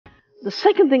The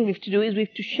second thing we have to do is we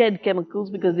have to shed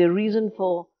chemicals because they're reason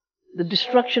for the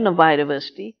destruction of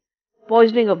biodiversity,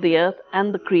 poisoning of the earth,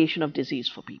 and the creation of disease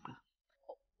for people.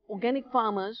 Organic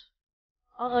farmers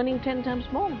are earning 10 times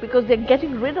more because they're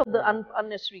getting rid of the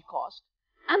unnecessary cost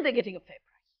and they're getting a fair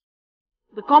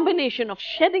price. The combination of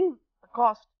shedding the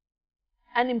cost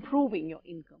and improving your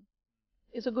income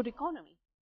is a good economy.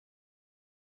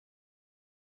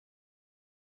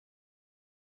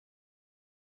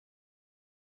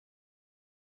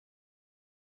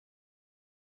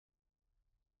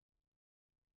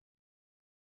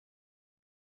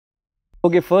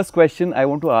 Okay, first question I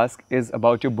want to ask is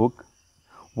about your book.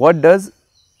 What does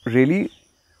really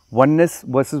oneness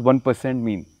versus 1%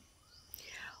 mean?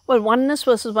 Well, oneness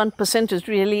versus 1% is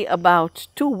really about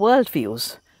two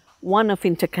worldviews. One of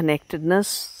interconnectedness,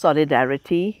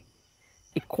 solidarity,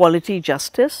 equality,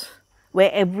 justice,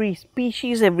 where every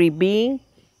species, every being,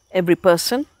 every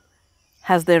person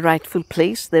has their rightful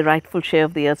place, their rightful share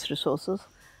of the earth's resources.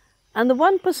 And the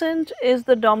 1% is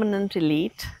the dominant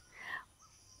elite.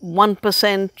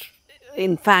 1%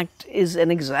 in fact is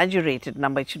an exaggerated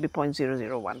number. It should be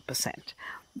 0.001%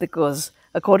 because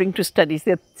according to studies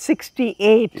there are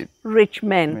 68 rich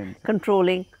men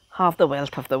controlling half the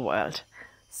wealth of the world.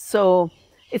 So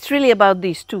it's really about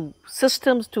these two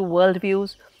systems, two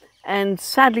worldviews, and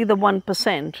sadly the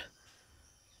 1%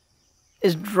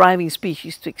 is driving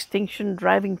species to extinction,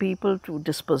 driving people to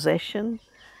dispossession,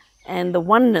 and the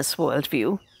oneness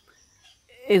worldview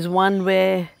is one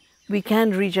where we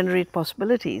can regenerate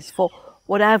possibilities for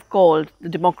what I've called the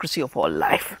democracy of all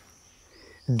life.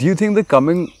 Do you think the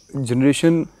coming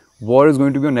generation war is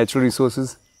going to be on natural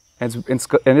resources and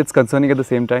it's concerning at the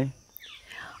same time?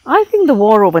 I think the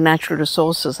war over natural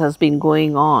resources has been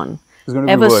going on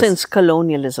ever since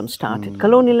colonialism started.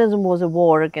 Colonialism was a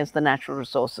war against the natural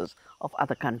resources of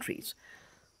other countries.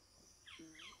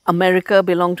 America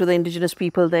belonged to the indigenous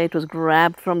people there. It was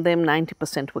grabbed from them.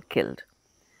 90% were killed.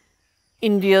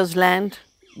 India's land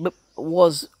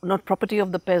was not property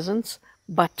of the peasants,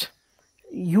 but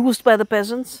used by the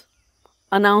peasants,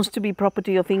 announced to be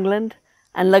property of England,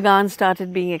 and Lagan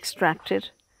started being extracted.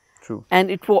 True. And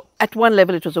at one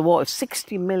level it was a war. If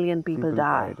 60 million people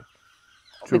died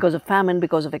because of famine,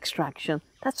 because of extraction,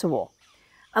 that's a war.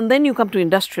 And then you come to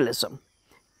industrialism.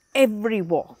 Every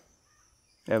war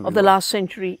of the last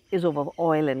century is over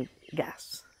oil and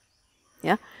gas.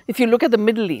 Yeah? If you look at the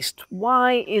Middle East,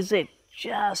 why is it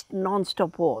just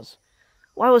non-stop wars?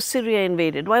 Why was Syria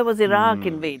invaded? Why was Iraq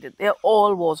invaded? They're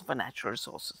all wars for natural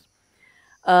resources.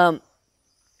 The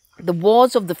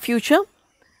wars of the future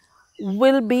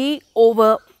will be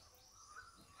over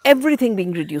everything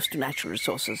being reduced to natural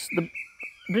resources. The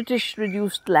British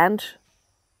reduced land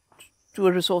to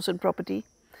a resource and property.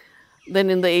 Then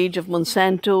in the age of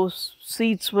Monsanto,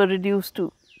 seeds were reduced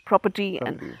to property.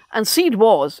 And seed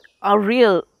wars are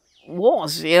real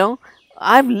wars, you know.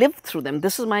 I've lived through them.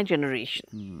 This is my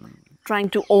generation. Trying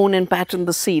to own and patent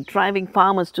the seed, driving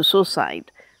farmers to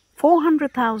suicide.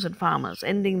 400,000 farmers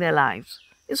ending their lives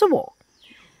is a war.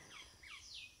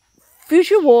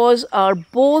 Future wars are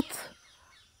both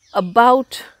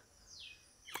about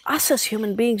us as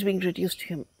human beings being reduced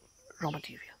to raw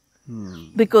material.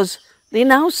 Because they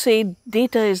now say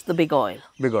data is the big oil.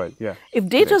 Big oil, yeah. If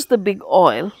data is the big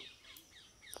oil,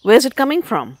 where's it coming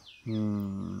from?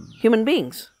 Human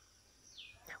beings.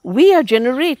 We are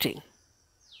generating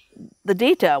the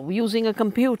data using a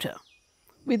computer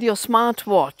with your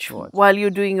smartwatch while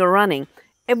you're doing your running.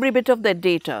 Every bit of that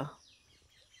data,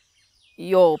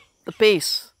 the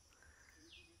pace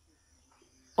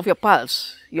of your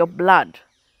pulse, your blood,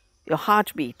 your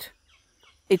heartbeat,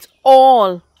 it's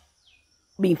all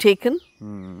being taken,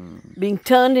 being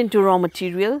turned into raw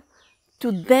material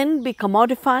to then be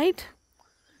commodified,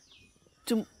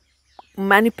 to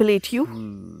manipulate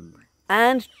you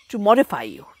and to modify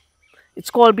you. It's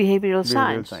called behavioral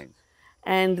science.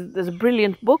 And there's a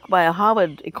brilliant book by a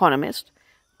Harvard economist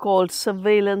called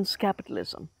Surveillance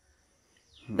Capitalism.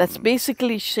 That's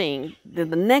basically saying that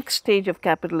the next stage of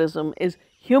capitalism is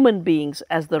human beings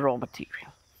as the raw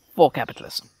material for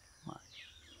capitalism.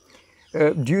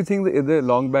 Do you think in the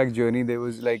long back journey there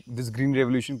was like this green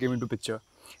revolution came into picture?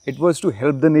 It was to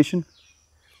help the nation?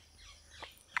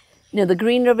 No, the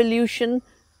green revolution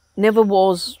never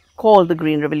was called the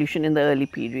green revolution in the early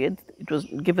period. It was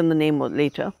given the name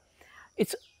later.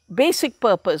 Its basic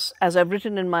purpose, as I've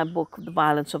written in my book, The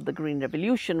Violence of the Green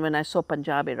Revolution, when I saw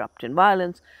Punjab erupt in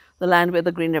violence, the land where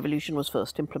the green revolution was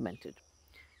first implemented.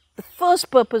 The first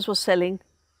purpose was selling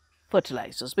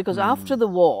fertilizers, because after the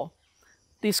war,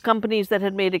 these companies that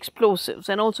had made explosives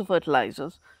and also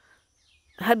fertilizers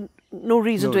had no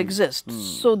reason to exist.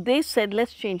 So they said,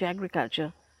 let's change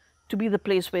agriculture to be the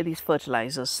place where these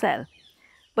fertilizers sell.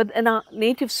 And our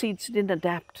native seeds didn't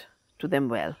adapt to them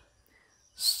well.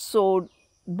 So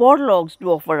Borlaug's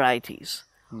dwarf varieties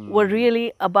were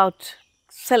really about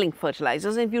selling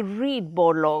fertilizers. And if you read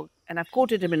Borlaug, and I've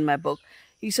quoted him in my book,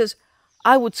 he says,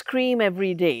 I would scream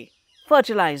every day,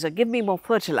 fertilizer, give me more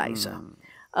fertilizer.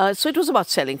 So it was about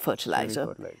selling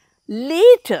fertilizer.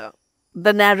 Later,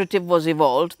 the narrative was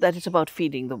evolved that it's about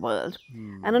feeding the world.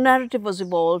 And a narrative was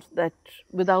evolved that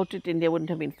without it, India wouldn't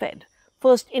have been fed.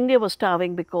 First, India was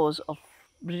starving because of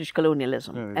British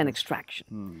colonialism and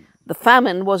extraction. The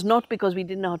famine was not because we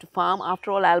didn't know how to farm.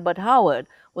 After all, Albert Howard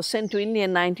was sent to India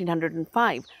in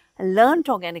 1905 and learnt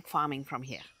organic farming from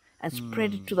here and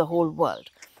spread it to the whole world.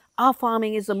 Our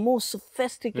farming is the most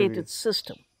sophisticated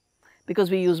system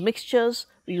because we use mixtures,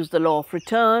 we use the law of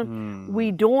return.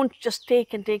 We don't just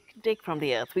take and take from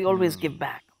the earth. We always give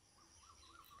back.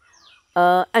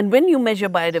 And when you measure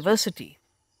biodiversity,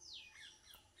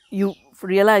 you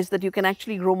realize that you can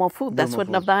actually grow more food. That's what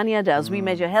Navdanya does. We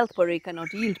measure health per acre,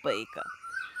 not yield per acre.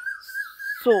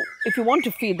 So if you want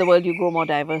to feed the world, you grow more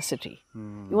diversity.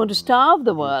 You want to starve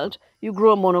the world, you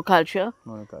grow a monoculture.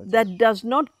 That does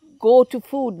not go to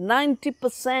food.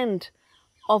 90%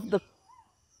 of the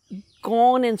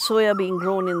corn and soya being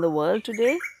grown in the world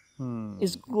today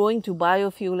is going to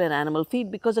biofuel and animal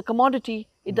feed because a commodity,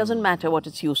 it doesn't matter what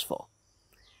it's used for.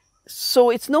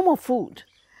 So it's no more food.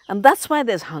 And that's why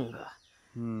there's hunger.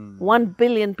 1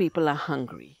 billion people are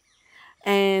hungry.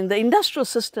 And the industrial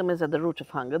system is at the root of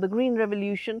hunger. The Green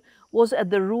Revolution was at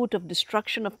the root of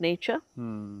destruction of nature.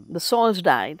 The soils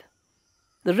died.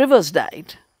 The rivers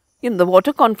died. In the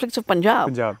water conflicts of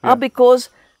Punjab are because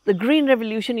the Green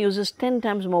Revolution uses 10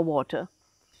 times more water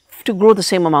to grow the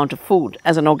same amount of food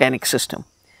as an organic system.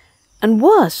 And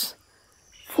worse,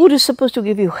 food is supposed to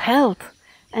give you health.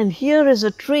 And here is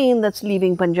a train that's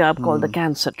leaving Punjab called the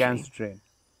cancer train.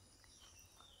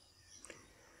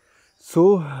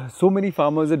 So many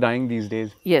farmers are dying these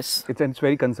days. Yes. It's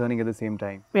very concerning at the same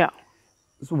time. Yeah.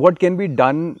 So what can be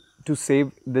done to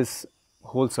save this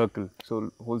whole circle?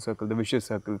 So whole circle, the vicious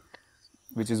circle,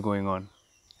 which is going on.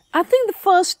 I think the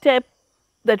first step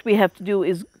that we have to do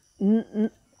is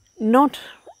not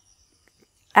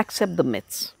accept the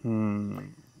myths.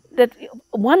 That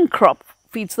one crop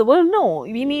feeds the world. No,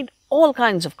 we need all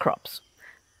kinds of crops,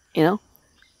 you know.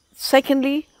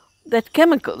 Secondly, that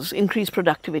chemicals increase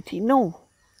productivity. No,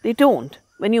 they don't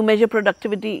when you measure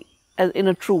productivity in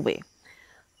a true way.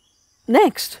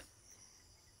 Next,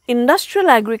 industrial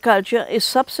agriculture is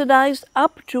subsidized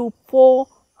up to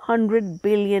 $400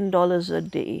 billion a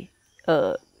day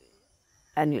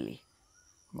annually.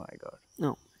 My God.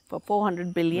 No, for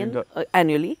 400 billion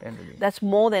annually, that's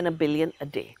more than $1 billion a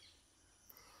day.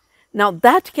 Now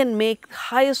that can make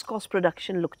highest cost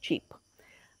production look cheap.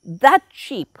 That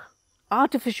cheap,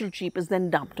 artificial cheap, is then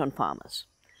dumped on farmers.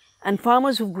 And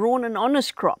farmers who've grown an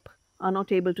honest crop are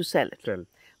not able to sell it.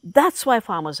 That's why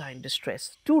farmers are in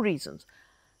distress. 2 reasons.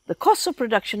 The costs of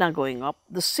production are going up,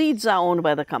 the seeds are owned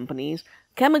by the companies,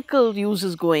 chemical use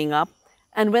is going up,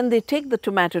 and when they take the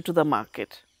tomato to the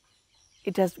market,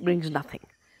 it brings nothing.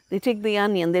 They take the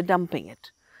onion, they're dumping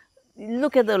it.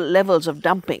 Look at the levels of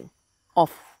dumping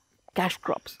of cash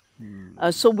crops.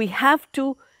 So we have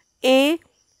to, A,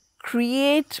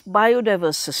 create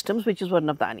biodiverse systems, which is what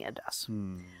Navdanya does.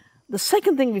 The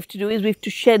second thing we have to do is we have to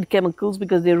shed chemicals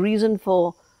because they're reason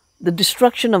for the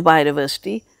destruction of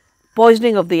biodiversity,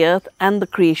 poisoning of the earth, and the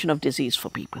creation of disease for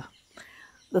people.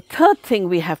 The third thing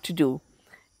we have to do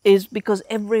is because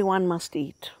everyone must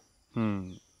eat.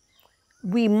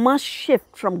 We must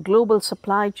shift from global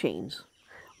supply chains,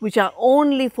 which are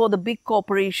only for the big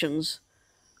corporations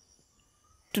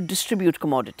to distribute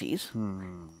commodities,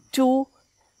 to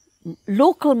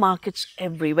local markets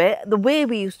everywhere, the way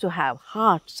we used to have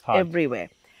hearts everywhere.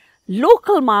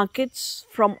 Local markets,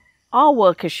 from our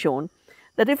work, has shown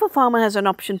that if a farmer has an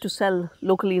option to sell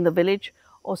locally in the village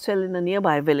or sell in a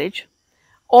nearby village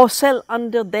or sell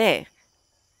under their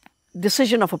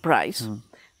decision of a price,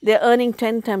 they're earning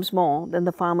 10 times more than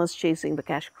the farmers chasing the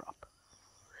cash crop.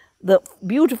 The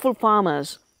beautiful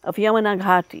farmers of Yamuna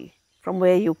Ghati, from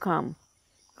where you come,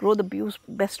 grow the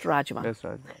best rajma.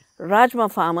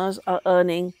 Rajma farmers are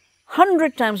earning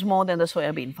 100 times more than the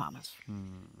soybean farmers.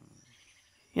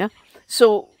 Yeah?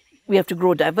 So we have to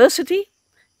grow diversity,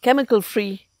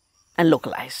 chemical-free, and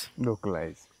localize.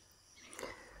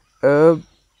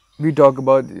 We talk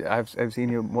about, I've seen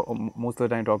you most of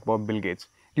the time talk about Bill Gates.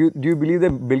 Do you believe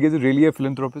that Bill Gates is really a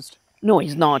philanthropist? No,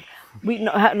 he's not.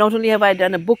 Not only have I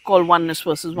done a book called Oneness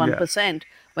versus 1%,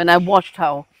 when I watched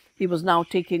how he was now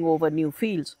taking over new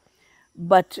fields.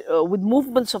 But with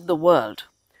movements of the world,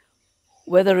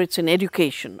 whether it's in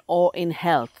education or in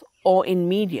health or in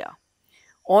media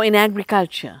or in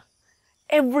agriculture,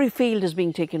 every field is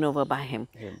being taken over by him.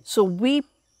 Yeah. So we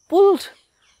pulled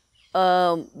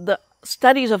the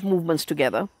studies of movements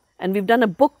together, and we've done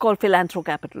a book called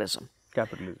Philanthrocapitalism.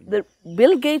 Capitalism.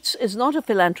 Bill Gates is not a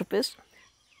philanthropist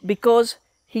because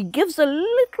he gives a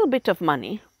little bit of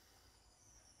money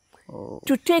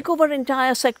to take over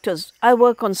entire sectors. I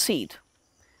work on seed.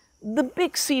 The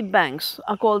big seed banks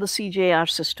are called the CJR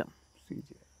system.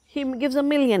 He gives $1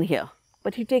 million here,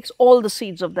 but he takes all the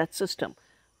seeds of that system,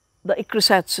 the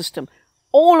ICRISAT system.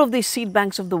 All of these seed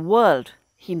banks of the world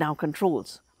he now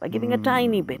controls by giving a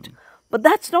tiny bit. But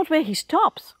that's not where he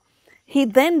stops. He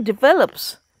then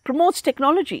develops, promotes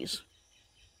technologies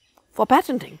for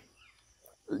patenting,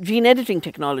 gene editing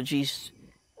technologies,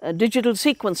 digital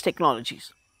sequence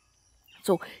technologies.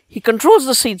 So he controls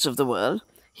the seeds of the world,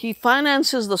 he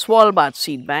finances the Svalbard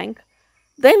seed bank,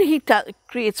 then he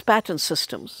creates patent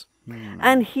systems,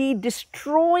 and he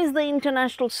destroys the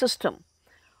international system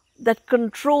that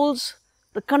controls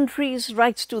the country's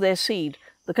rights to their seed,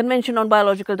 the Convention on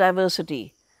Biological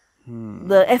Diversity,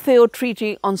 the FAO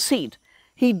Treaty on Seed.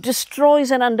 He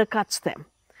destroys and undercuts them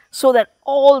so that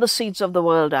all the seeds of the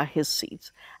world are his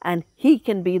seeds, and he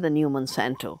can be the new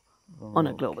Monsanto on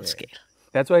a global scale.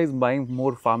 That's why he's buying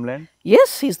more farmland?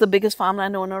 Yes, he's the biggest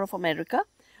farmland owner of America,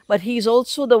 but he's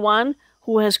also the one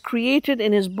who has created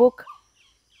in his book,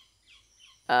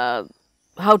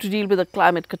 How to Deal with a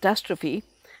Climate Catastrophe,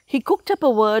 he cooked up a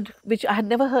word which I had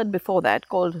never heard before that,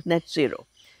 called net zero.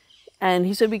 And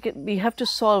he said we have to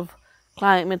solve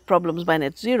climate problems by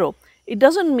net zero. It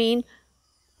doesn't mean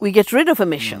we get rid of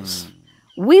emissions.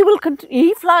 We will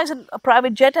he flies a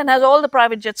private jet and has all the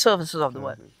private jet services of the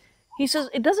world. He says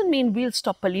it doesn't mean we'll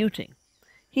stop polluting.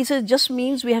 He says it just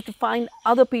means we have to find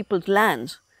other people's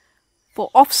lands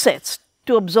for offsets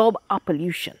to absorb our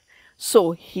pollution.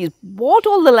 So he's bought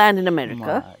all the land in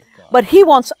America, but he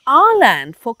wants our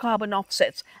land for carbon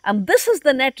offsets. And this is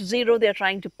the net zero they're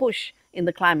trying to push in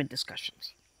the climate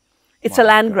discussions. It's a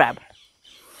land grab.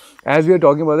 As we are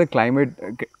talking about the climate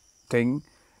thing,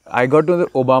 I got to know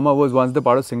that Obama was once the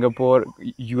part of Singapore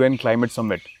UN Climate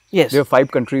Summit. Yes. There are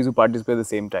 5 countries who participate at the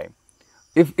same time.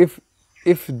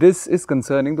 If this is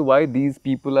concerning, then why these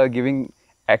people are giving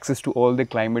access to all the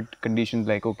climate conditions,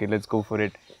 like, okay, let's go for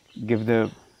it, give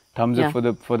the thumbs up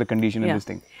for the condition and this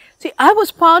thing. See, I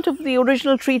was part of the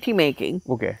original treaty making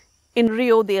in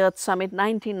Rio, the Earth Summit,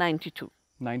 1992.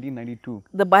 1992.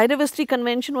 The Biodiversity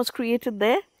Convention was created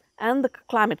there and the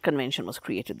Climate Convention was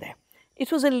created there.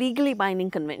 It was a legally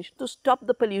binding convention to stop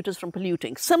the polluters from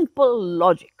polluting. Simple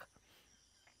logic.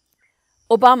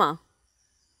 Obama,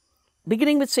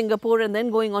 beginning with Singapore and then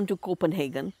going on to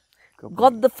Copenhagen,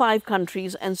 got the 5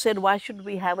 countries and said, why should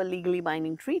we have a legally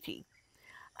binding treaty?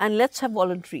 And let's have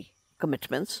voluntary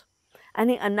commitments. And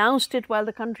he announced it while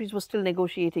the countries were still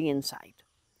negotiating inside.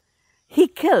 He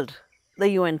killed the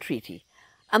UN treaty.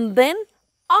 And then,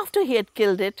 after he had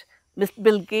killed it,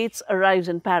 Bill Gates arrives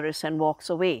in Paris and walks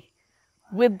away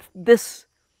with this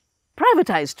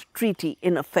privatized treaty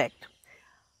in effect.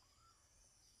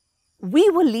 We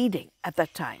were leading at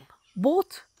that time,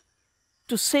 both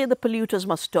to say the polluters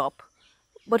must stop,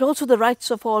 but also the rights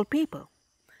of all people.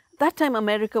 That time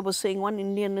America was saying 1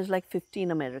 Indian is like 15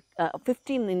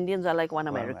 Indians are like 1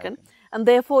 American. And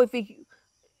therefore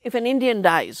if an Indian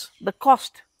dies, the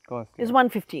cost is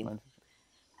 115.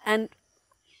 And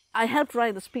I helped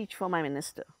write the speech for my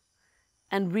minister,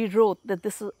 and we wrote that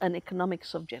this is an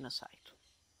economics of genocide.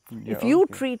 If you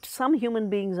treat some human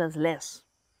beings as less,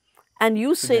 and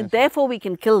you say therefore we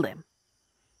can kill them,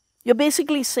 you're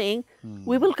basically saying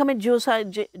we will commit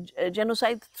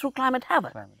genocide through climate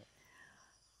havoc.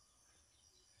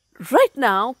 Right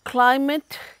now,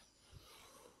 climate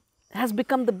has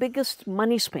become the biggest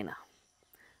money spinner.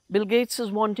 Bill Gates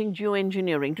is wanting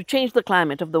geoengineering to change the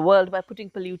climate of the world by putting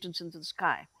pollutants into the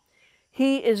sky.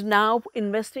 He is now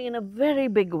investing in a very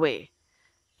big way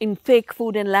in fake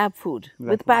food and lab food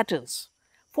with patents.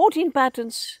 14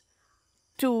 patents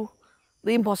to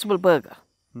the Impossible Burger.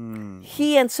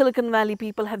 He and Silicon Valley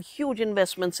people have huge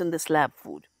investments in this lab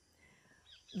food.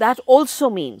 That also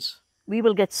means we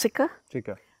will get sicker.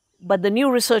 But the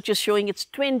new research is showing it's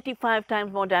 25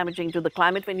 times more damaging to the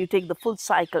climate when you take the full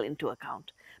cycle into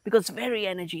account, because it's very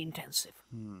energy intensive.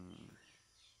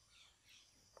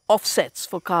 Offsets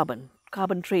for carbon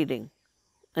trading,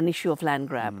 an issue of land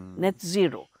grab, net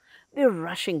zero. They're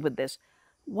rushing with this.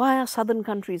 Why are southern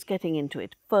countries getting into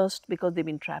it? First, because they've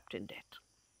been trapped in debt.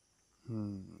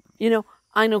 You know,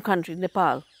 I know countries,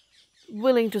 Nepal,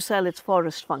 willing to sell its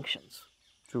forest functions.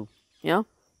 True. Yeah.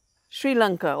 Sri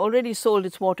Lanka already sold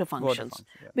its water functions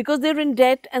yeah. because they're in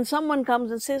debt, and someone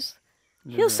comes and says,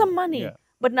 here's some money, yeah.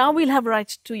 but now we'll have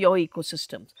rights to your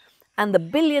ecosystems. And the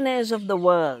billionaires of the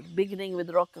world, beginning with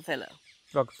Rockefeller,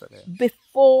 Yeah.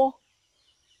 before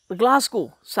the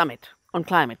Glasgow summit on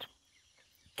climate,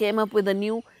 came up with a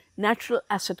new natural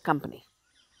asset company.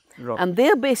 And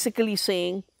they're basically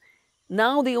saying,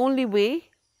 now the only way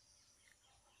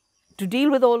to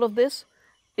deal with all of this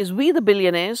is we, the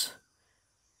billionaires,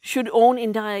 should own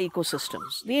entire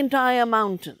ecosystems, the entire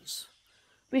mountains.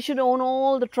 We should own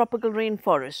all the tropical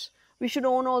rainforests. We should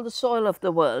own all the soil of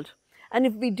the world. And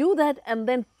if we do that and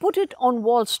then put it on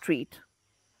Wall Street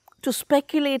to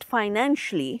speculate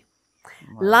financially,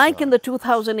 like in the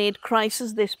 2008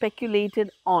 crisis, they speculated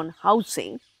on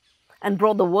housing and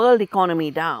brought the world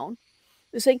economy down.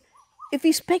 They're saying, if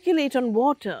we speculate on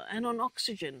water and on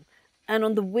oxygen and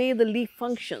on the way the leaf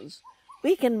functions,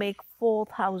 we can make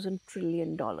 $4,000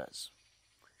 trillion.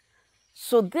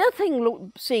 So they're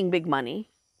seeing big money.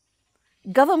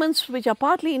 Governments which are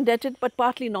partly indebted but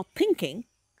partly not thinking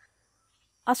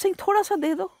are saying, thoda sa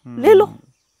de do, le lo.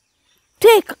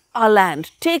 Take our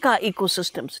land, take our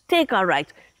ecosystems, take our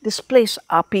rights, displace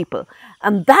our people.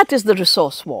 And that is the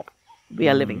resource war we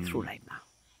are living through right now.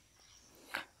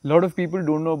 A lot of people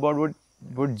don't know about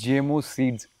what GMO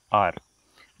seeds are.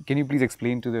 Can you please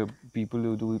explain to the people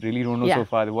who really don't know so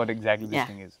far what exactly this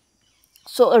thing is?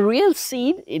 So a real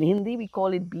seed, in Hindi we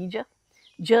call it bija.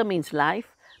 Ja means life.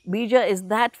 Bija is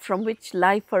that from which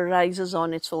life arises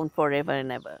on its own forever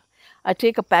and ever. I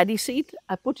take a paddy seed,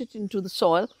 I put it into the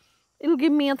soil, it'll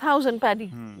give me 1,000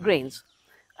 paddy grains.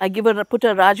 I put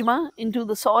a rajma into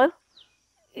the soil,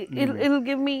 it'll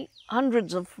give me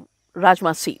hundreds of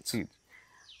rajma seeds.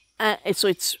 So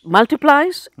it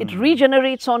multiplies, it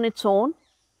regenerates on its own,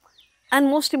 and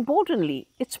most importantly,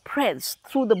 it spreads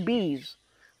through the bees,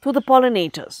 through the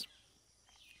pollinators.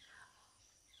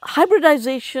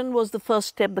 Hybridization was the first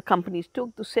step the companies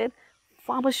took to say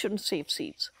farmers shouldn't save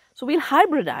seeds. So we'll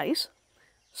hybridize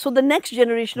so the next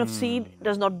generation of seed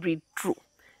does not breed true.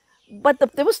 But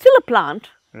there was still a plant,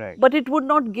 but it would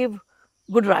not give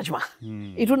good rajma.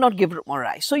 It would not give more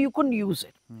rice, so you couldn't use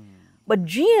it. But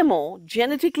GMO,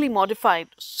 genetically modified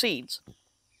seeds,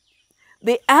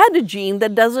 they add a gene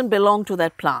that doesn't belong to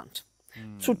that plant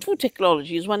through two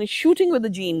technologies. One is shooting with a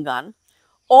gene gun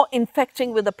or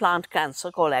infecting with a plant cancer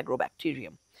called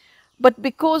agrobacterium. But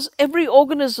because every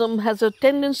organism has a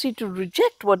tendency to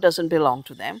reject what doesn't belong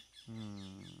to them,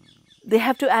 they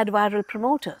have to add viral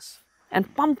promoters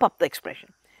and pump up the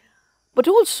expression. But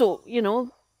also, you know,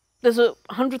 there's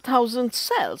 100,000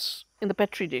 cells in the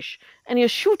petri dish and you're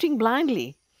shooting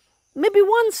blindly. Maybe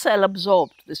one cell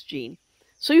absorbed this gene.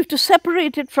 So you have to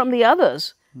separate it from the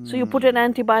others. So you put in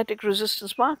antibiotic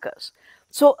resistance markers.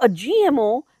 So a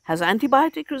GMO has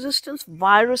antibiotic resistance,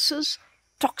 viruses,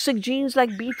 toxic genes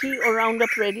like Bt or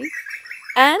Roundup Ready.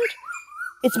 And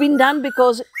it's been done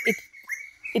because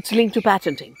it's linked to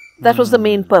patenting. That was the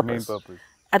main purpose.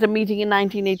 At a meeting in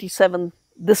 1987,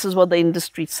 this is what the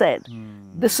industry said.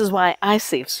 This is why I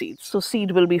save seeds. So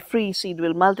seed will be free, seed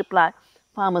will multiply,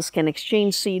 farmers can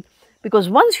exchange seed. Because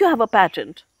once you have a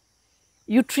patent,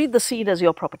 you treat the seed as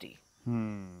your property.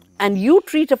 And you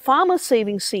treat a farmer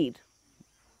saving seed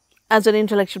as an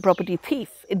intellectual property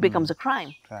thief. It becomes a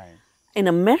crime. In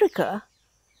America,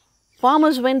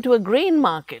 farmers went to a grain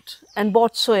market and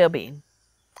bought soybean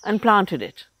and planted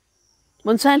it.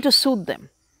 Monsanto sued them.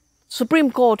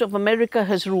 Supreme Court of America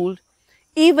has ruled,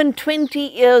 even 20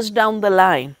 years down the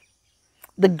line,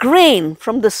 the grain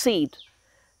from the seed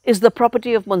is the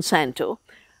property of Monsanto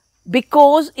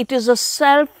because it is a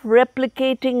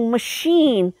self-replicating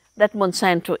machine that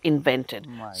Monsanto invented.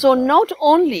 So not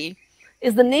only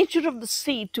is the nature of the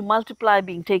seed to multiply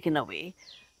being taken away,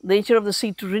 the nature of the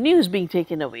seed to renew is being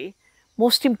taken away,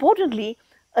 most importantly,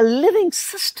 a living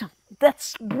system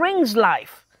that brings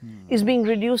life is being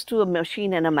reduced to a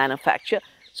machine and a manufacture.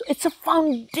 So it's a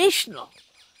foundational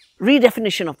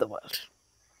redefinition of the world.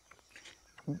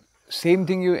 Same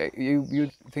thing, you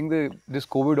think that this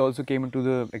COVID also came into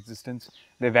the existence?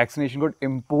 The vaccination got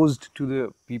imposed to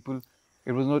the people.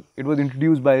 It was not. It was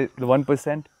introduced by the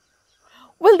 1%.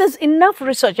 Well, there's enough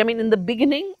research. I mean, in the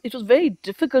beginning, it was very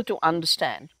difficult to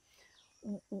understand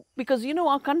because, you know,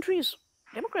 our countries,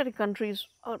 democratic countries,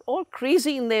 are all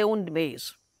crazy in their own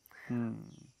ways.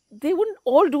 They wouldn't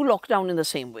all do lockdown in the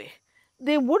same way.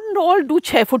 They wouldn't all do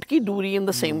 6 foot ki duri in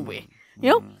the same way. You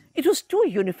know, it was too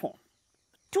uniform.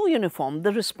 Too uniform.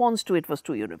 The response to it was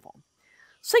too uniform.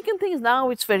 Second thing is now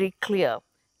it's very clear.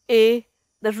 A,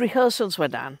 that rehearsals were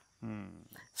done.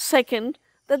 Second,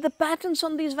 that the patents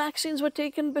on these vaccines were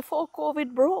taken before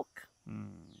COVID broke.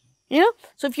 You know,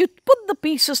 so if you put the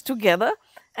pieces together,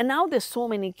 and now there's so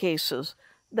many cases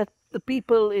that the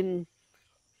people in,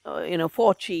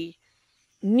 Fauci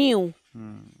knew,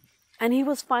 and he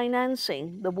was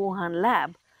financing the Wuhan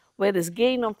lab where this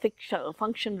gain of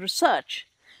function research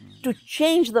to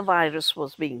change the virus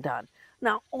was being done.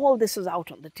 Now, all this is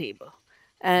out on the table.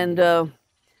 And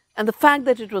the fact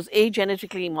that it was A,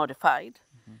 genetically modified,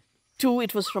 2,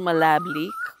 it was from a lab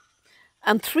leak,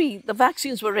 and 3, the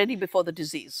vaccines were ready before the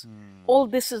disease. All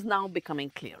this is now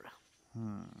becoming clearer.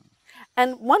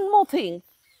 And one more thing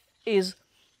is,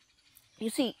 you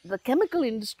see, the chemical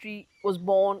industry was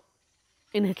born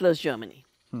in Hitler's Germany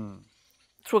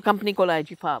through a company called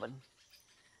IG Farben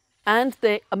and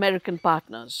their American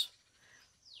partners.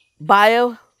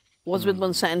 Bayer was with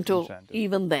Monsanto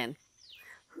even then.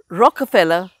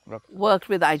 Rockefeller worked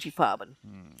with IG Farben.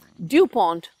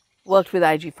 DuPont worked with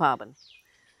IG Farben.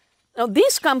 Now,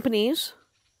 these companies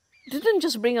didn't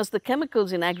just bring us the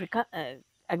chemicals in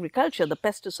agriculture, the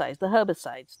pesticides, the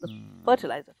herbicides, the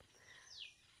fertilizer.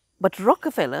 But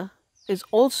Rockefeller is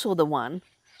also the one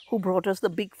who brought us the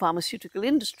big pharmaceutical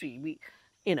industry.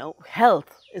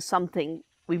 Health is something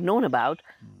we've known about.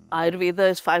 Ayurveda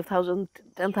is 5,000,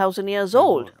 10,000 years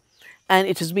old. And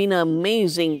it has been an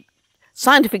amazing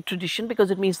scientific tradition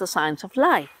because it means the science of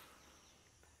life.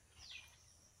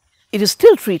 It is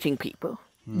still treating people.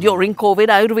 During COVID,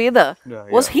 Ayurveda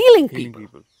was healing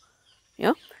people.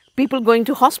 People going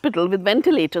to hospital with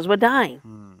ventilators were dying.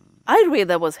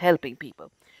 Ayurveda was helping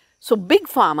people. So big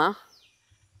pharma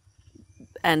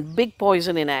and big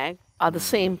poison in ag are the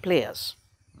same players.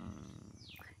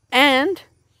 And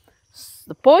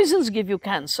the poisons give you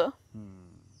cancer,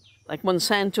 like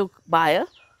Monsanto Bayer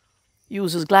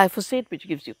uses glyphosate, which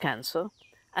gives you cancer,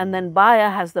 and then Bayer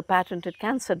has the patented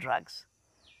cancer drugs.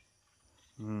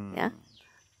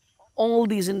 All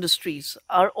these industries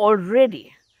are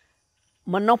already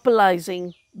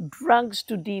monopolizing drugs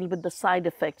to deal with the side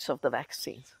effects of the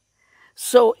vaccines.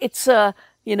 So it's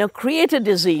create a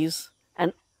disease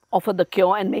and offer the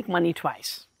cure and make money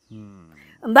twice.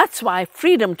 And that's why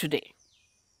freedom today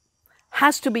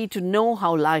has to be to know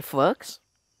how life works,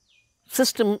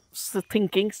 systems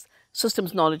thinking,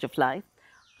 systems knowledge of life,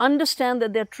 understand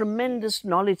that there are tremendous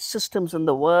knowledge systems in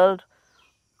the world,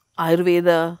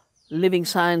 Ayurveda, living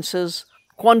sciences,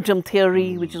 quantum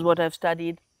theory, which is what I've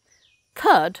studied.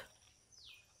 Third,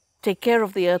 take care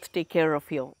of the earth, take care of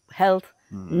your health.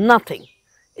 Nothing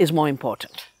is more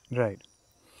important. Right.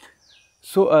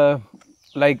 So,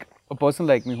 like a person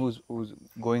like me who's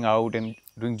going out and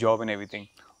doing job and everything,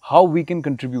 how we can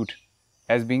contribute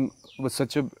as being with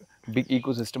such a big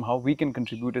ecosystem, how we can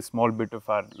contribute a small bit of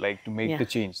our, like, to make the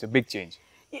change, the big change?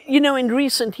 In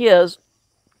recent years,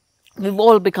 we've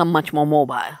all become much more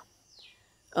mobile.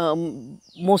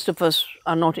 Most of us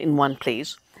are not in one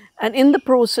place. And in the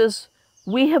process,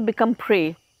 we have become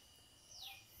prey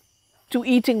to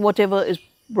eating whatever is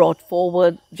brought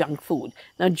forward, junk food.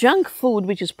 Now, junk food,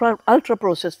 which is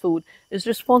ultra-processed food, is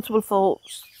responsible for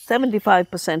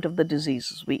 75% of the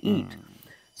diseases we eat.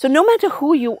 So no matter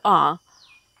who you are,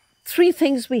 3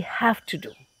 things we have to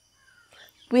do.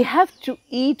 We have to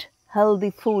eat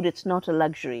healthy food. It's not a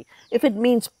luxury. If it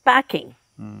means packing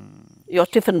your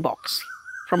tiffin box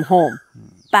from home,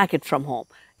 pack it from home.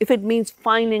 If it means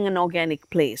finding an organic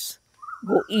place,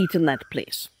 go eat in that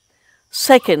place.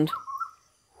 Second,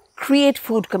 create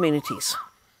food communities.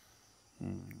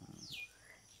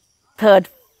 Third,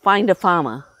 find a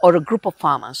farmer or a group of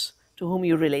farmers to whom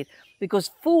you relate.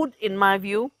 Because food, in my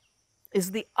view,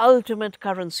 is the ultimate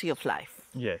currency of life.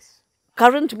 Yes.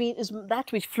 Current mean is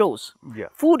that which flows.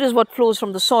 Food is what flows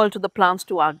from the soil to the plants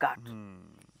to our gut.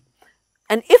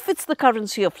 And if it's the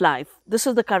currency of life, this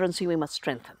is the currency we must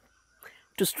strengthen.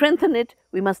 To strengthen it,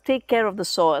 we must take care of the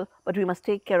soil, but we must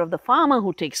take care of the farmer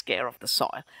who takes care of the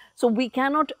soil. So we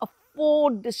cannot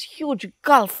afford this huge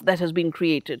gulf that has been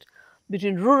created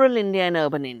between rural India and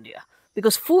urban India,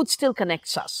 because food still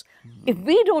connects us. If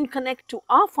we don't connect to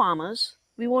our farmers,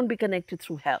 we won't be connected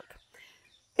through health.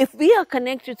 If we are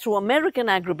connected through American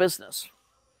agribusiness,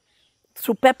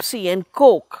 through Pepsi and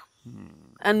Coke,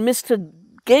 and Mr.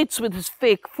 Gates with his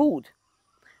fake food,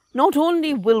 not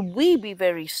only will we be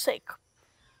very sick,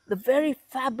 the very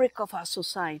fabric of our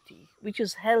society, which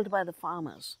is held by the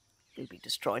farmers, will be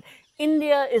destroyed.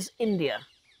 India is India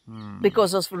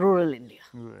because of rural India.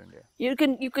 You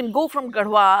can go from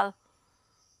Garhwal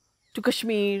to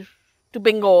Kashmir, to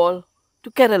Bengal,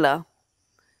 to Kerala.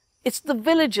 It's the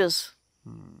villages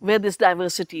where this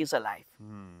diversity is alive.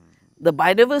 The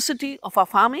biodiversity of our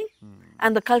farming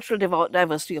and the cultural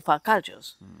diversity of our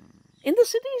cultures. In the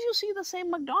cities, you see the same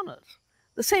McDonald's,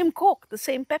 the same Coke, the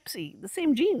same Pepsi, the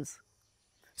same jeans.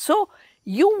 So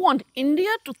you want India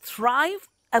to thrive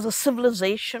as a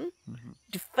civilization,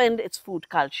 defend its food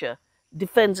culture,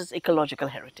 defend its ecological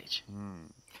heritage.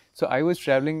 So I was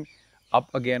traveling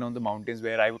up again on the mountains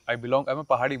where I belong. I'm a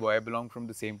Pahadi boy. I belong from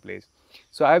the same place.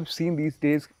 So I've seen these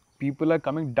days people are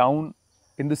coming down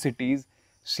in the cities,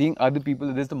 seeing other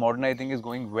people. This the modernizing is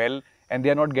going well, and they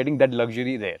are not getting that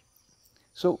luxury there.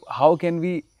 So how can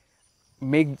we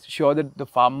make sure that the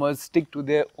farmers stick to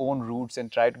their own roots and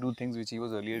try to do things which he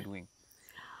was earlier doing?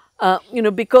 You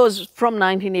know, because from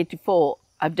 1984,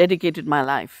 I've dedicated my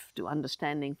life to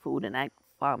understanding food and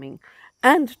farming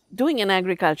and doing an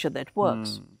agriculture that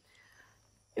works.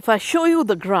 If I show you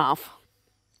the graph,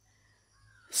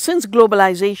 since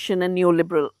globalization and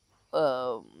neoliberal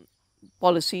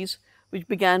policies, which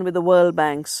began with the World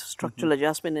Bank's structural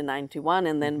adjustment in 91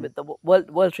 and then with the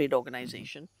World Trade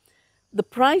Organization, the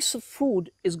price of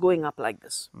food is going up like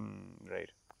this. Right.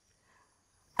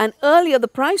 And earlier, the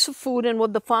price of food and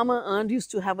what the farmer earned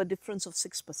used to have a difference of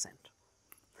 6%.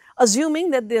 Assuming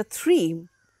that there are 3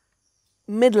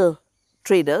 middle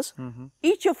traders,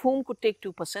 each of whom could take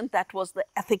 2%, that was the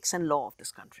ethics and law of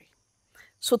this country.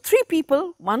 So 3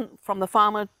 people, one from the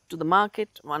farmer to the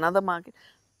market, one other market,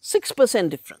 6%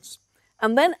 difference.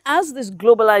 And then as this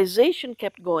globalization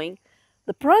kept going,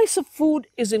 the price of food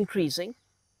is increasing.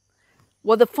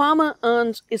 What the farmer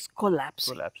earns is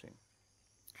collapsing.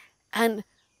 And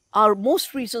our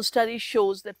most recent study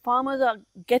shows that farmers are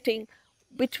getting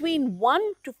between 1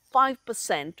 to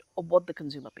 5% of what the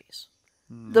consumer pays.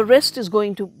 The rest is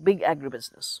going to big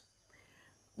agribusiness.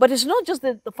 But it's not just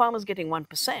that the farmer is getting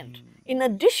 1%. In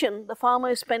addition, the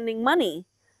farmer is spending money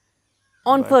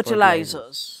on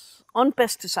fertilizers, on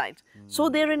pesticides. So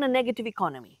they're in a negative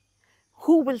economy.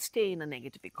 Who will stay in a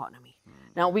negative economy?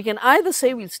 Now, we can either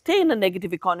say we'll stay in a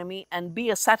negative economy and be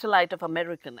a satellite of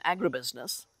American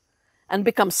agribusiness and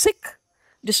become sick,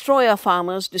 destroy our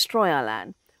farmers, destroy our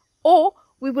land, or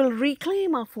we will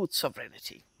reclaim our food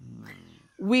sovereignty.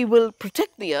 We will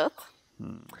protect the earth.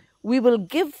 We will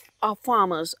give our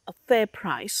farmers a fair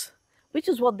price, which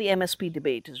is what the MSP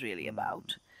debate is really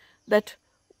about, that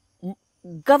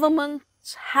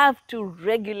governments have to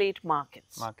regulate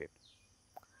markets.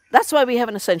 That's why we have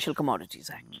an Essential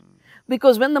Commodities Act.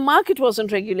 Because when the market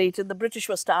wasn't regulated, the British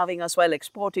were starving us while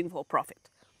exporting for profit.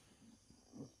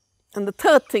 And the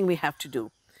third thing we have to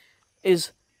do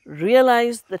is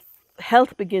realize that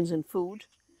health begins in food.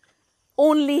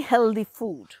 Only healthy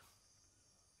food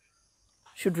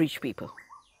should reach people.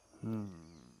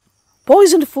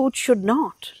 Poisoned food should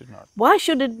not. Why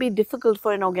should it be difficult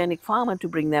for an organic farmer to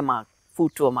bring their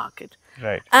food to a market?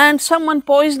 Right. And someone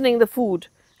poisoning the food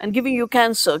and giving you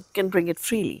cancer can bring it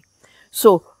freely.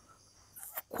 So,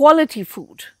 quality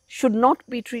food should not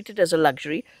be treated as a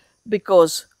luxury,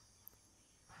 because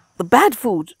the bad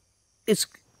food is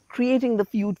creating the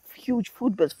huge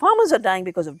food bills. Farmers are dying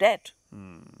because of debt.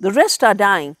 The rest are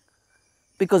dying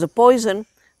because of poison.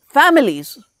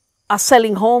 Families are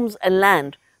selling homes and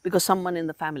land because someone in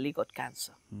the family got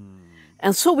cancer.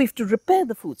 And so we have to repair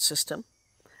the food system,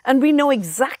 and we know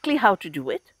exactly how to do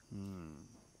it.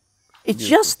 It's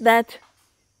just that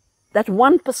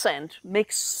 1%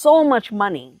 makes so much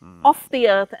money off the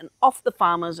earth and off the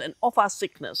farmers and off our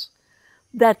sickness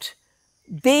that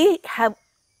they have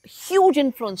huge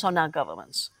influence on our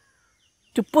governments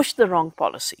to push the wrong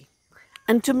policy.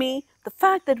 And to me, the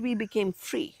fact that we became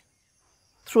free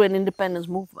through an independence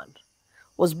movement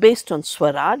was based on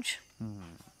Swaraj,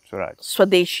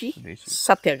 Swadeshi,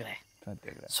 Satyagraha.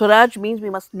 Swaraj means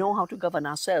we must know how to govern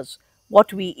ourselves.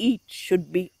 What we eat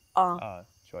should be our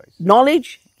choice.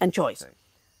 Knowledge and choice.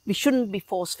 We shouldn't be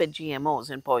force-fed GMOs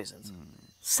and poisons.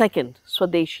 Second,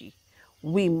 Swadeshi.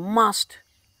 We must,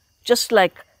 just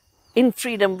like in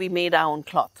freedom we made our own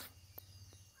cloth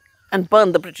and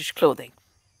burned the British clothing,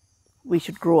 we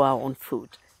should grow our own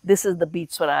food. This is the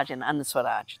Beat Swaraj and Anna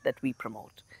Swaraj that we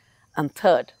promote. And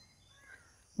third,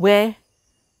 where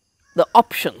the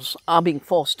options are being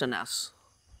forced on us,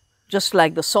 just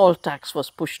like the salt tax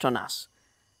was pushed on us,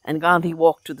 and Gandhi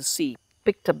walked to the sea,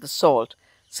 picked up the salt,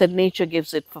 said nature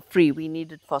gives it for free, we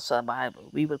need it for survival,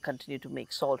 we will continue to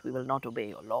make salt, we will not obey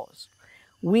your laws.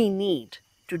 We need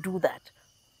to do that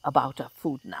about our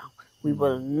food now. We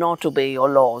will not obey your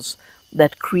laws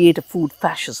that create a food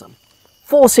fascism,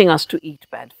 forcing us to eat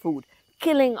bad food,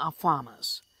 killing our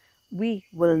farmers. We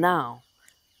will now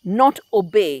not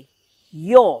obey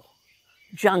your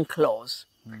junk laws.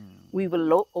 We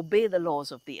will obey the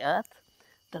laws of the earth,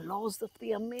 the laws of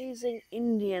the amazing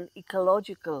Indian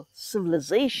ecological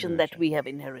civilization that we have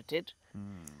inherited.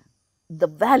 the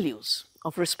values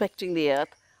of respecting the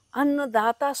earth,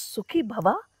 Annadata Sukhi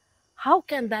Bhava, how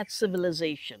can that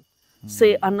civilization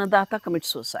say Annadata commits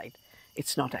suicide?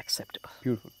 It's not acceptable.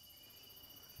 Beautiful.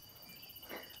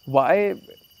 Why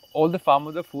all the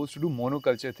farmers are forced to do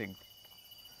monoculture thing?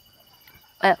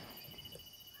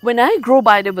 When I grow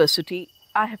biodiversity,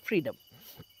 I have freedom.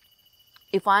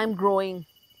 If I'm growing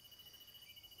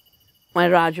my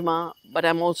rajma, but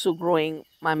I'm also growing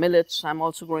my millets, I'm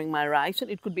also growing my rice,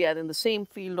 and it could be either in the same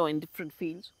field or in different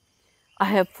fields. I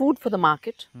have food for the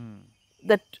market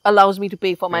that allows me to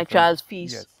pay for my child's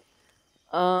fees. Yes.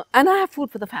 And I have food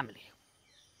for the family.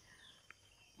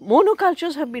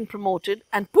 Monocultures have been promoted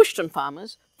and pushed on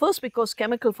farmers, first because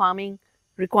chemical farming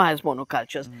requires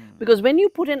monocultures. Because when you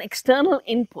put an external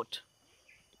input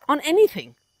on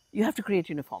anything, you have to create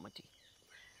uniformity.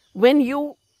 When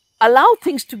you allow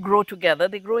things to grow together,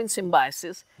 they grow in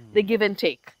symbiosis, they give and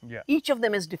take. Yeah. Each of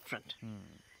them is different.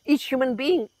 Each human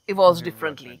being evolves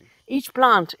differently. Each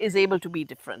plant is able to be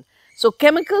different. So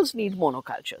chemicals need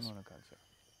monocultures.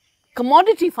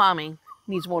 Commodity farming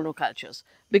needs monocultures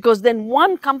because then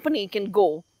one company can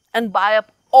go and buy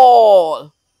up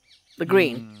all the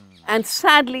grain. And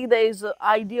sadly, there is the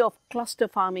idea of cluster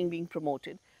farming being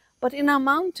promoted. But in our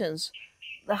mountains,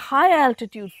 the high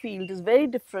altitude field is very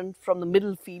different from the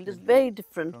middle field, is very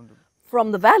different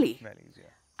from the valley.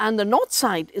 And the north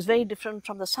side is very different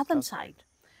from the southern side.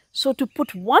 So to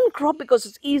put one crop because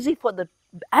it's easy for the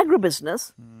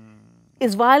agribusiness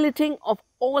is violating of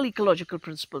all ecological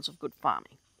principles of good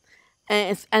farming.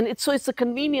 So it's the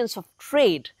convenience of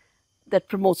trade that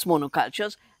promotes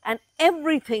monocultures, and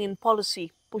everything in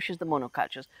policy pushes the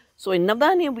monocultures. So in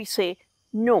Navdanya we say,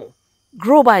 no,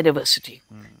 grow biodiversity.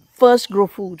 First, grow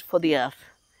food for the earth.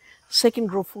 Second,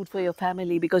 grow food for your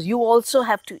family because you also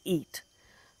have to eat.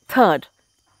 Third,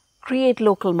 create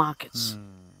local markets.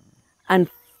 And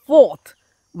fourth,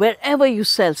 wherever you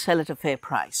sell, sell at a fair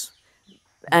price.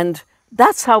 And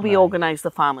that's how we organize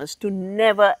the farmers to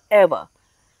never ever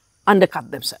undercut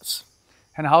themselves.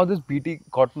 And how this BT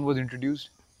cotton was introduced?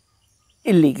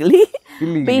 Illegally.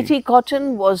 Illegally. BT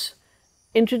cotton was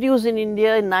introduced in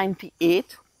India in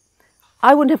 '98.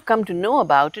 I wouldn't have come to know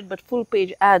about it, but full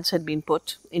page ads had been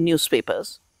put in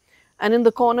newspapers. And in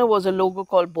the corner was a logo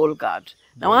called Bolgard.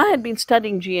 Now I had been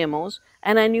studying GMOs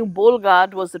and I knew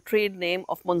Bolgard was the trade name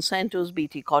of Monsanto's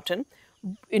BT cotton,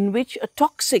 in which a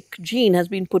toxic gene has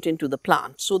been put into the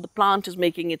plant. So the plant is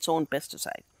making its own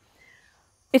pesticide.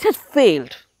 It had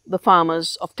failed the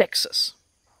farmers of Texas.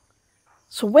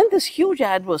 So when this huge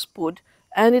ad was put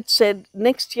and it said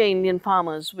next year Indian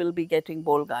farmers will be getting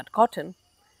Bolgard cotton,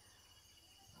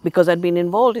 because I'd been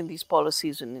involved in these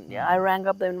policies in India, I rang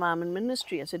up the Environment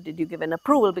Ministry. I said, did you give an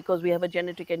approval? Because we have a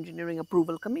genetic engineering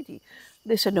approval committee.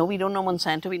 They said, no, we don't know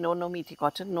Monsanto, we don't know BT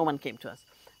cotton. No one came to us.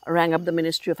 I rang up the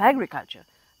Ministry of Agriculture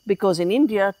because in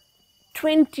India,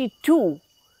 22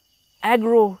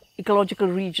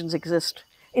 agroecological regions exist.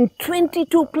 In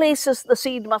 22 places, the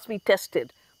seed must be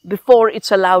tested before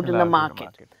it's allowed in the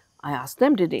market. I asked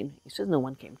them, did they? He says, no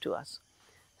one came to us.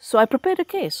 So I prepared a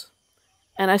case.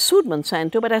 And I sued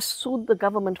Monsanto, but I sued the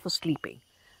government for sleeping.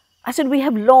 I said, we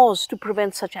have laws to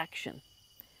prevent such action.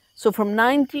 So from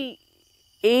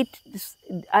 98,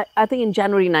 I think in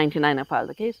January 99 I filed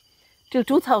the case, till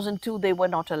 2002 they were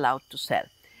not allowed to sell.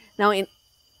 Now in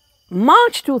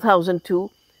March 2002,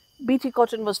 BT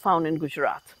cotton was found in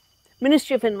Gujarat.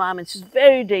 Ministry of Environment says,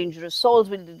 very dangerous, soils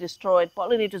will be destroyed,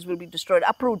 pollinators will be destroyed,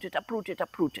 uproot it, uproot it,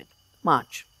 uproot it.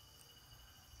 March.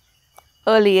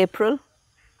 Early April,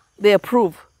 they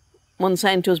approve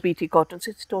Monsanto's BT cotton, so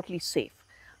it's totally safe.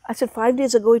 I said 5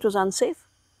 days ago it was unsafe.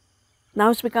 Now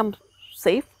it's become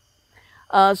safe.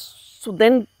 So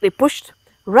then they pushed.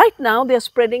 Right now they are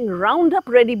spreading Roundup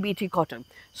Ready BT cotton.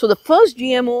 So the first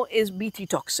GMO is BT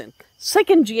toxin.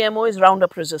 Second GMO is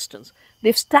Roundup resistance.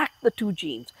 They've stacked the two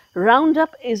genes.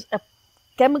 Roundup is a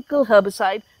chemical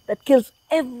herbicide that kills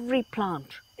every plant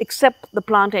except the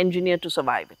plant engineered to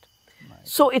survive it.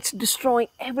 So it's destroying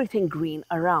everything green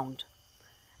around.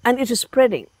 And it is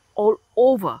spreading all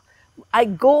over. I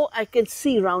can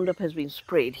see Roundup has been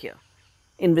sprayed here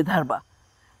in Vidarbha.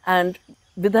 And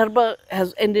Vidarbha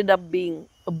has ended up being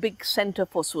a big center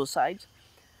for suicides.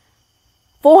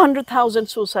 400,000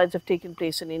 suicides have taken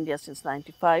place in India since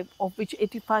 '95, of which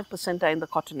 85% are in the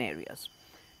cotton areas.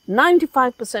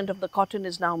 95% of the cotton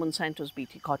is now Monsanto's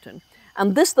BT cotton.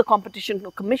 And this the Competition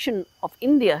Commission of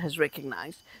India has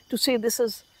recognized to say this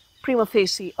is prima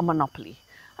facie a monopoly.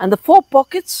 And the 4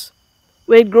 pockets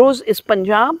where it grows is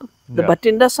Punjab, the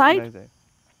Bathinda side,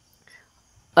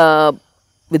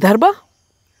 Vidarbha,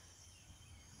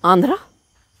 Andhra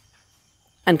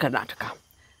and Karnataka.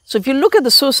 So if you look at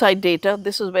the suicide data,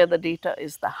 this is where the data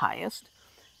is the highest.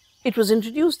 It was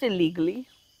introduced illegally.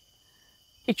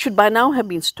 It should by now have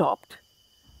been stopped.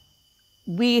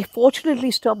 We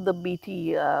fortunately stopped the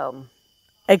BT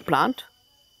eggplant.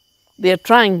 They are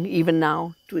trying even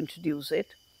now to introduce it.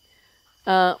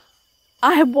 I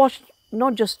have watched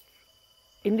not just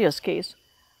India's case,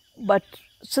 but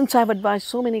since I've advised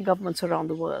so many governments around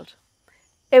the world,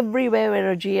 everywhere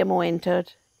where a GMO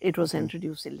entered, it was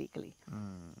introduced illegally.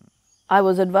 I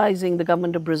was advising the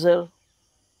government of Brazil,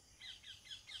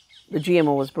 the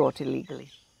GMO was brought illegally,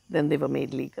 then they were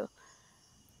made legal.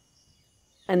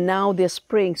 And now they're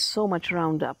spraying so much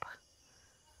Roundup.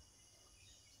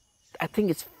 I think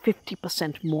it's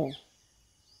 50% more.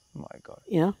 My God.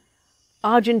 You know,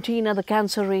 Argentina, the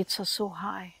cancer rates are so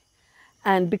high.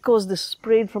 And because this is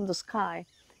sprayed from the sky,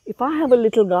 if I have a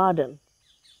little garden,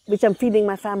 which I'm feeding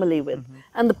my family with,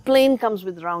 and the plane comes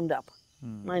with Roundup,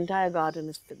 my entire garden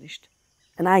is finished,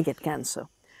 and I get cancer.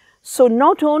 So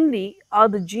not only are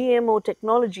the GMO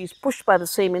technologies pushed by the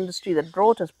same industry that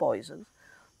brought us poisons,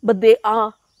 but they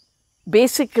are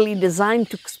basically designed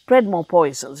to spread more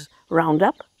poisons,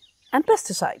 Roundup and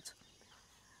pesticides.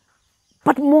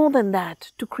 But more than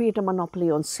that, to create a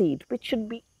monopoly on seed, which should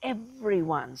be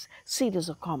everyone's. Seed is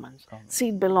a commons.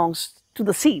 Seed belongs to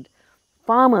the seed.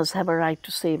 Farmers have a right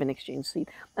to save and exchange seed.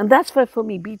 And that's why for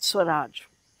me, Beat Swaraj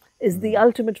is the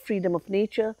ultimate freedom of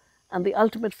nature and the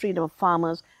ultimate freedom of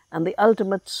farmers and the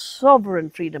ultimate sovereign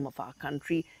freedom of our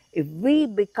country. If we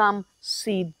become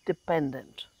seed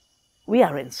dependent, we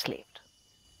are enslaved.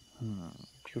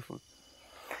 Beautiful.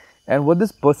 And what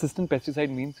this persistent pesticide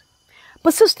means?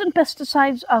 Persistent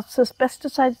pesticides are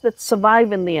pesticides that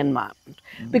survive in the environment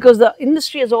because the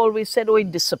industry has always said, oh,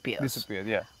 it disappears. Disappears,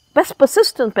 yeah.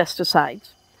 Persistent pesticides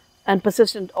and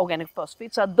persistent organic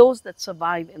phosphates are those that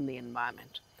survive in the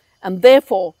environment. And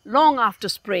therefore, long after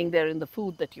spraying, they're in the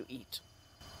food that you eat.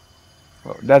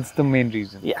 Well, that's the main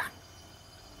reason. Yeah.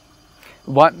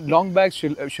 Long back,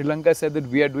 Sri Lanka said that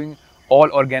we are doing all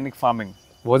organic farming.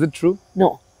 Was it true?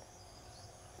 No.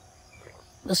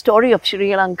 The story of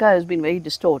Sri Lanka has been very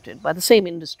distorted by the same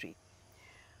industry.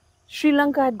 Sri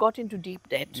Lanka had got into deep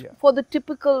debt for the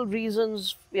typical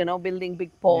reasons, you know, building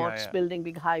big ports, building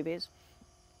big highways.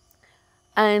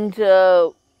 And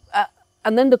then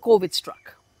the COVID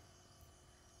struck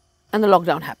and the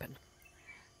lockdown happened.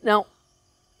 Now,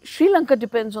 Sri Lanka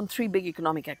depends on three big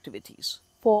economic activities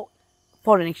for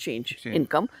foreign exchange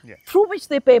income, through which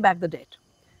they pay back the debt.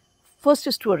 First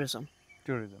is tourism.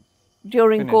 Tourism.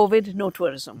 During COVID, no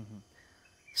tourism.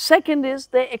 Second is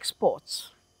their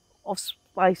exports of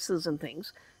spices and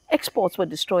things. Exports were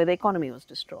destroyed, the economy was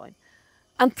destroyed.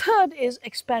 And third is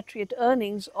expatriate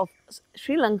earnings of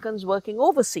Sri Lankans working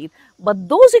overseas. But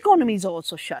those economies are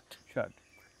also shut.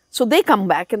 So they come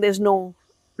back and there's no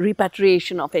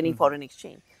repatriation of any foreign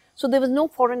exchange. So there was no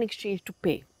foreign exchange to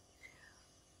pay.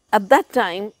 At that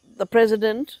time, the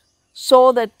president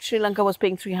saw that Sri Lanka was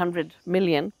paying 300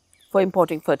 million for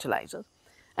importing fertilizers,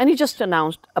 and he just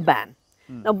announced a ban.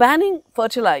 Now, banning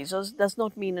fertilizers does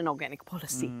not mean an organic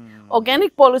policy.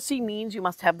 Organic policy means you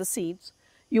must have the seeds,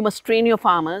 you must train your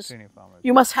farmers,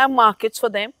 you must have markets for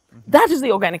them. That is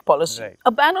the organic policy.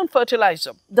 A ban on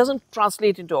fertilizer doesn't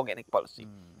translate into organic policy.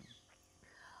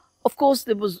 Of course,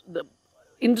 there was the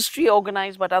industry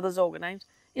organized, but others organized.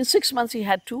 In 6 months, he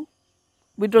had to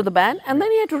withdraw the ban, and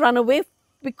then he had to run away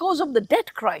because of the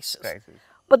debt crisis.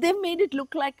 But they've made it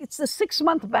look like it's the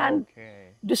 6-month ban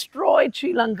destroyed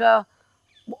Sri Lanka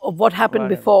of what happened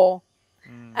before.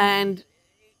 And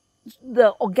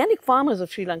the organic farmers of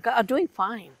Sri Lanka are doing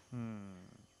fine.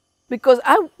 Because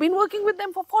I've been working with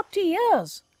them for 40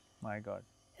 years. My God.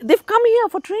 They've come here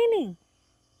for training.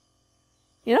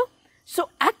 You know? So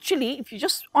actually, if you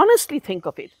just honestly think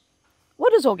of it,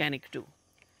 what does organic do?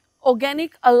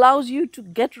 Organic allows you to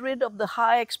get rid of the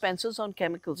high expenses on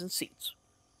chemicals and seeds.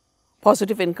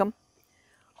 Positive income.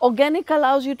 Organic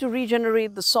allows you to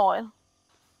regenerate the soil.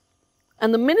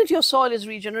 And the minute your soil is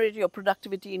regenerated, your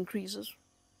productivity increases.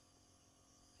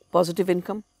 Positive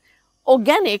income.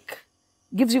 Organic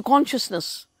gives you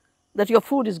consciousness that your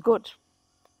food is good.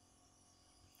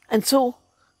 And so,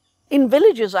 in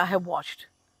villages I have watched,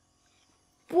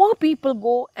 poor people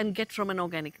go and get from an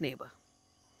organic neighbor.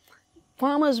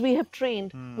 Farmers we have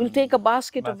trained will take a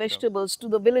basket of vegetables to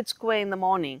the village square in the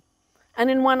morning, and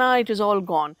in 1 hour it is all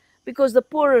gone, because the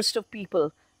poorest of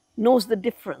people knows the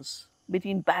difference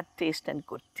between bad taste and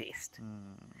good taste.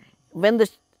 When the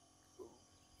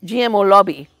GMO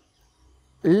lobby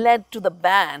led to the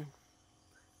ban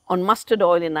on mustard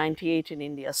oil in '98 in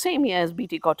India, same year as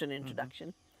BT cotton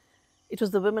introduction, it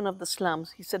was the women of the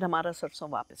slums. He said, "Hamara sarson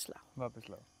wapis lao."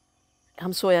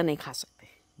 हम सोया नहीं खा सकते.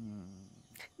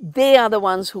 They are the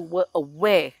ones who were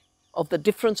aware of the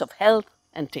difference of health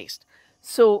and taste.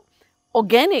 So,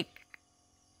 organic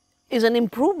is an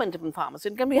improvement in farmers.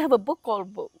 We have a book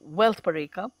called Wealth Per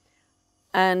Acre,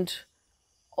 and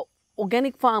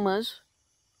organic farmers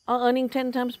are earning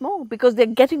 10 times more because they're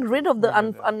getting rid of the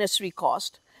unnecessary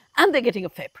cost and they're getting a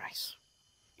fair price.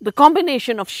 The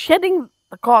combination of shedding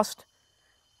the cost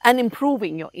and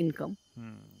improving your income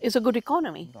is a good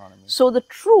economy. So the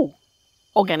true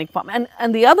organic farm,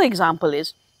 and the other example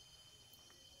is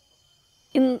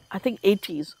in, I think,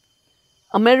 80s,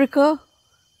 America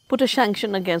put a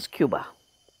sanction against Cuba.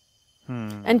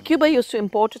 And Cuba used to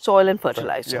import its oil and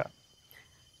fertilizer. Yeah.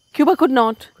 Cuba could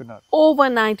not. Could not.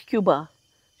 Overnight, Cuba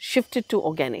shifted to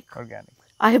organic. Organic.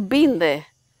 I have been there.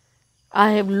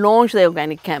 I have launched the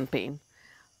organic campaign.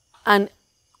 And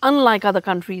unlike other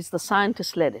countries, the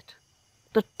scientists led it.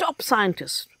 The top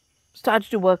scientists started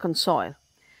to work on soil.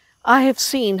 I have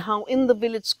seen how in the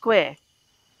village square,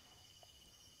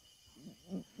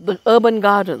 the urban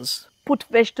gardens put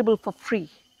vegetable for free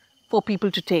for people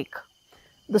to take.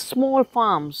 The small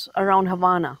farms around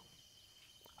Havana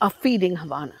are feeding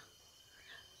Havana.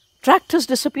 Tractors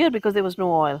disappeared because there was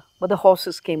no oil, but the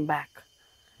horses came back.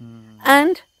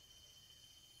 And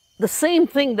the same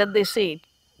thing that they say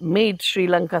made Sri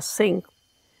Lanka sink,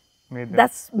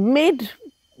 that's made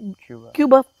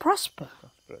Cuba prosper.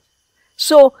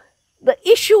 So the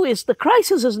issue is, the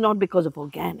crisis is not because of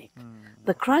organic.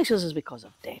 The crisis is because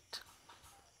of debt.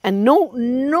 And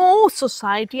no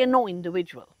society and no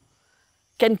individual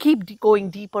can keep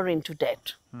going deeper into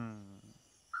debt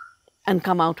and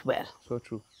come out well. So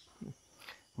true.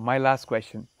 My last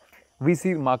question. We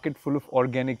see market full of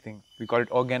organic things. We call it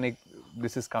organic.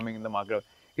 This is coming in the market.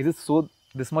 Is it so,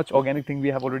 this much organic thing we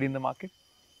have already in the market?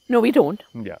 No, we don't.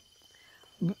 Yeah.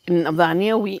 In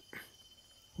Vandana,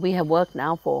 we have worked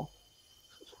now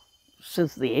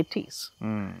since the 80s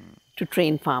to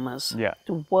train farmers,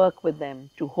 to work with them,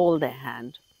 to hold their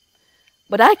hand.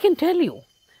 But I can tell you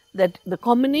that the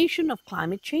combination of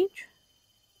climate change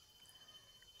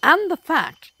and the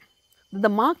fact that the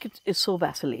market is so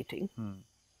vacillating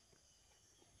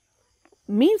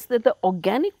means that the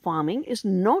organic farming is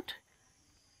not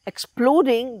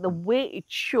exploding the way it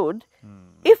should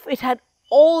if it had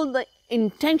all the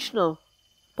intentional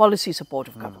policy support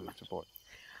of government.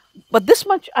 But this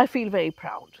much I feel very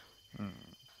proud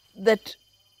that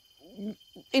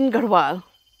in Garhwal,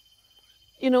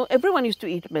 everyone used to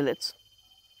eat millets,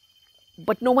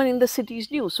 but no one in the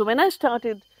cities knew. So when I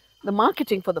started the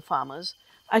marketing for the farmers,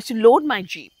 I used to load my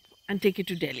jeep and take it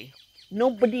to Delhi.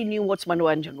 Nobody knew what's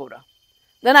mandwa and jangora.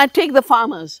 Then I'd take the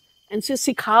farmers and say,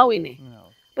 sikhao inhe.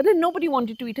 But then nobody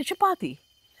wanted to eat a chapati.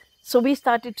 So we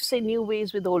started to say new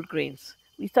ways with old grains.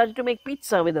 We started to make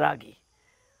pizza with ragi.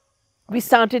 We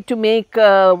started to make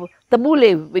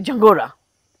tabbouleh with jangora.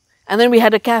 And then we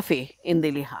had a cafe in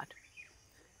Delhi Hat.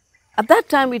 At that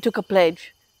time, we took a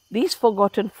pledge. These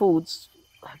forgotten foods,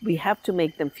 we have to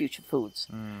make them future foods.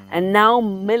 And now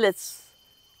millets,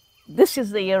 this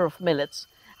is the year of millets.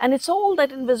 And it's all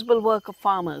that invisible work of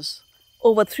farmers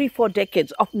over 3-4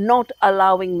 decades of not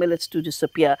allowing millets to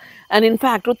disappear. And in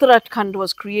fact, Uttarakhand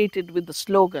was created with the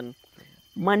slogan,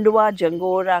 Mandwa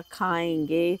Jangora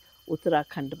Khayenge,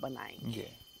 Uttarakhand Banayenge.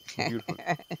 Beautiful.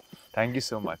 Thank you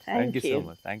so much. Thank you you so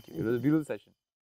much. Thank you. It was a beautiful session.